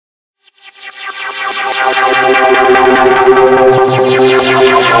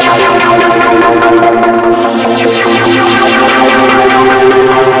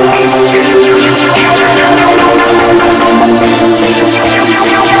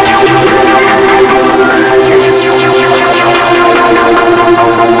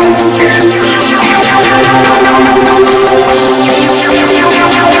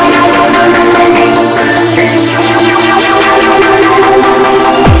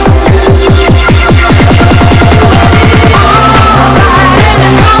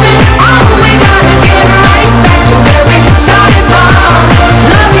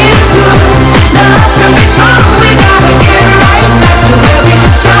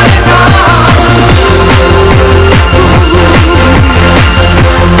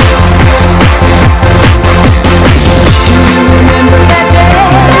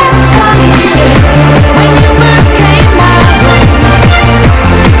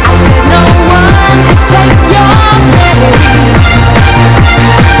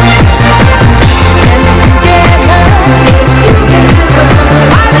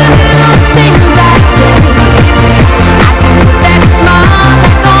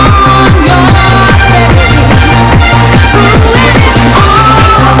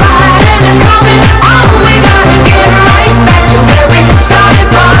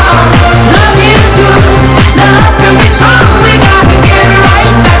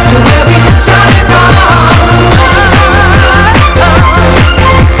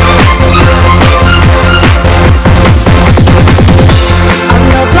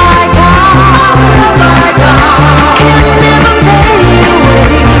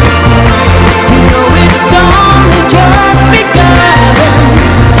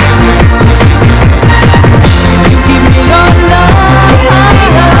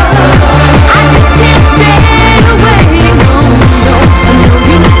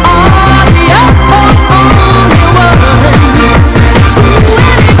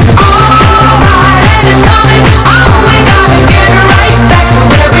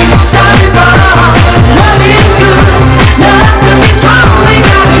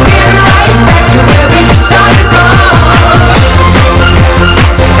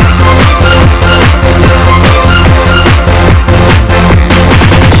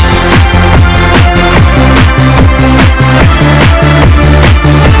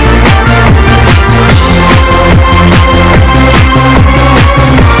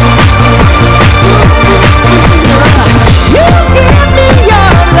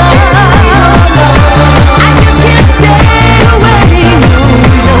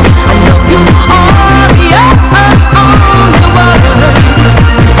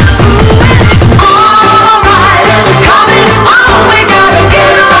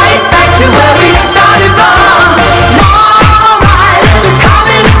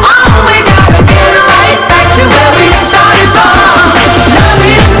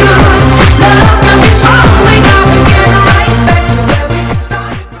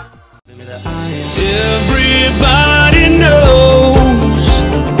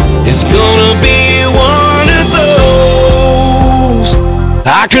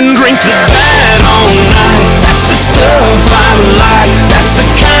I can drink to that all night. That's the stuff I like. That's the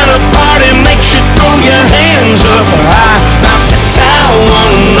kind of party makes you throw your hands up high. About to tie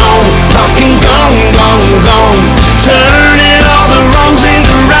one on, talking gone, gone, gone, turning all the wrongs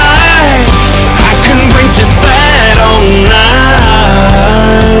into right. I can drink to that all night.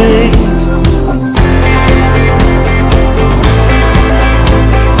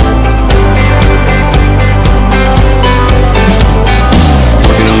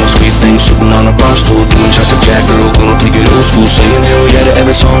 Sitting on a bar stool, doing shots of Jack Earl, gonna take it old school, singing hell yeah to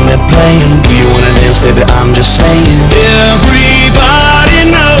every song they're playing. Do you wanna dance, baby? I'm just saying.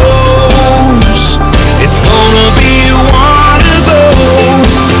 Everybody knows it's gonna be one of those.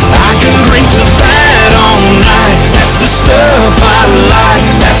 I can drink to that all night. That's the stuff I like.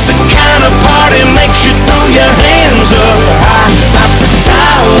 That's the kind of party makes you throw your hands up high. About to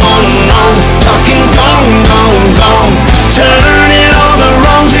tie one on, talking gone, gone, gone, turning all the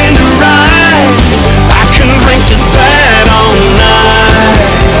wrongs into right. I can drink to that all night.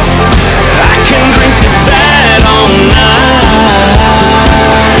 I can drink to that all night.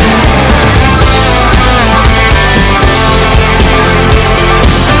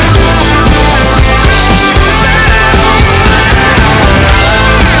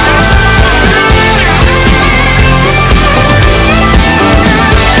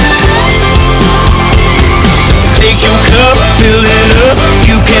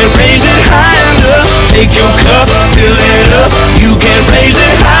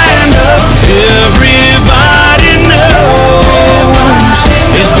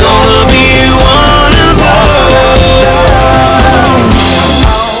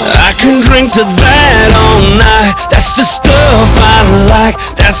 drink to that all night. That's the stuff I like.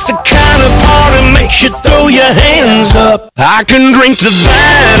 That's the kind of party makes you throw your hands up. I can drink to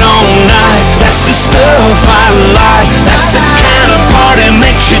that all night. That's the stuff I like. That's the kind of party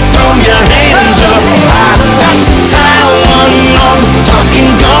makes you throw your hands up. I got to tie one on,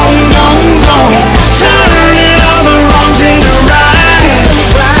 talking gone, gone, gone, turning all the wrongs into right.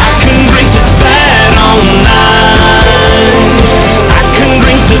 I can drink to that all night. I can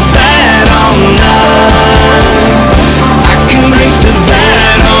drink to that all night. I can drink to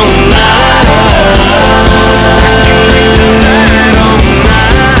that all night.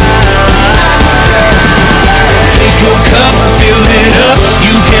 Take your cup, fill it up.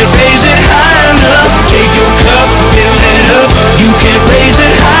 You can't raise it high enough. Take your cup, fill it up. You can't raise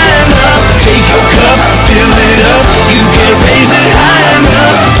it high enough. Take your cup, fill it up. You can't raise it high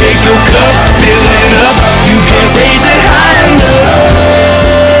enough. Take your cup, fill it up. You can't raise it high enough.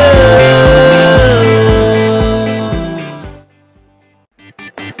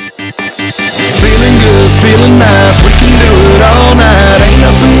 Feeling good, feeling nice. We can do it all night. Ain't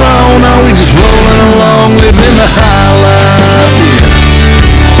nothing wrong. No, we just rolling along, living the high life. Yeah.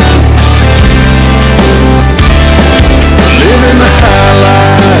 Living the high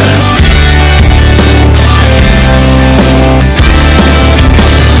life.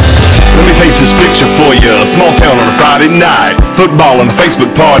 Let me paint this picture for you. A small town on a Friday night. Football on a Facebook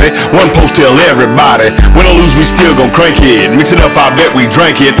party. One post tell everybody. Win or lose, we still gon' crank it. Mix it up, I bet we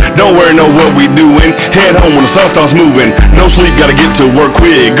drank it. Don't worry, know what we doing. Head home when the sun starts moving. No sleep, gotta get to work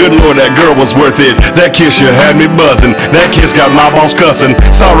quick. Good Lord, that girl was worth it. That kiss sure had me buzzing. That kiss got my boss cussing.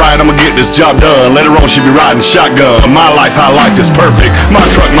 It's alright, I'ma get this job done. Later on, she be riding shotgun. My life, how life is perfect. My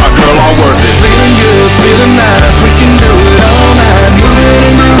truck, my girl, all worth it. Feeling good, feeling nice. We can do it all night. Moving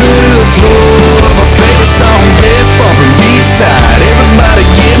and grooving to the floor of our favorite song. Bass bumping, beats tight. Everybody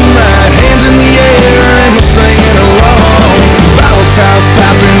getting right. Hands in the air and we're singing along. Bottle tops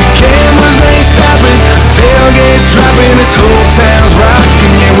popping, cameras ain't stopping. Tailgates dropping, this whole town's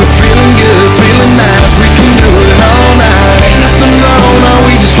rocking. Yeah, we're feeling good, feeling nice. We can do it all night. Ain't nothing wrong, no,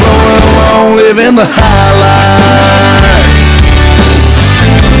 we just rolling along, living the high life.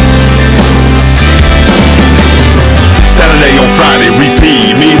 Saturday on Friday,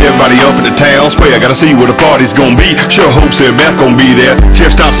 repeat. Me and everybody up at the town square. Gotta see where the party's gonna be. Sure hope Sarah Beth gonna be there.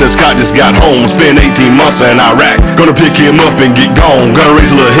 Sheriff stops said Scott just got home. Spent 18 months in Iraq. Gonna pick him up and get gone. Gonna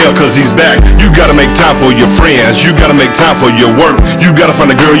raise a little hell cause he's back. You gotta make time for your friends. You gotta make time for your work. You gotta find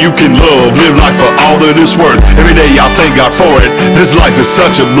a girl you can love. Live life for all that it's worth. Every day I'll thank God for it. This life is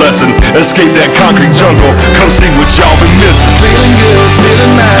such a blessing. Escape that concrete jungle. Come see what y'all been missing. Feeling good,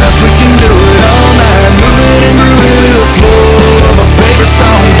 feeling nice. We can do it all night. Moving and grooving to the floor of our favorite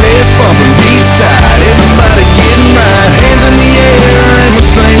song. Bass bumping, beats tight. Everybody getting right. Hands in the air and we're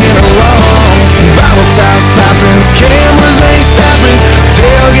singing along. Bottle tops popping, cameras ain't stopping.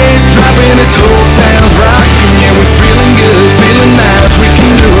 Tailgates dropping, this whole town's rocking. Yeah, we're feeling good, feeling nice. We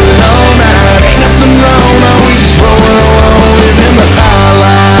can do it all night. Ain't nothing wrong, no, we just rolling along, living the high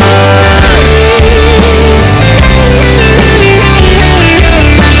life.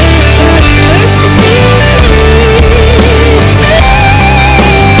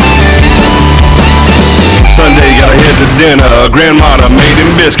 Sunday, gotta head to dinner. Grandma made him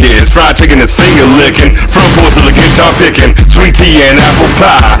biscuits. Fried chicken that's finger licking. Front porch of the guitar picking. Sweet tea and apple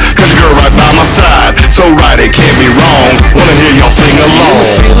pie. Country girl right by my side. So right, it can't be wrong. Wanna hear y'all sing along.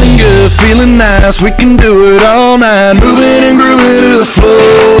 Feeling good, feeling nice. We can do it all night. Moving and grooving to the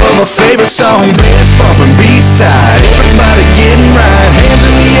flow of our favorite song. Bass bumping, beats tight. Everybody getting right. Hands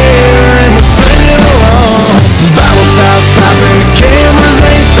in the air and we're singing along. Bottle tops popping,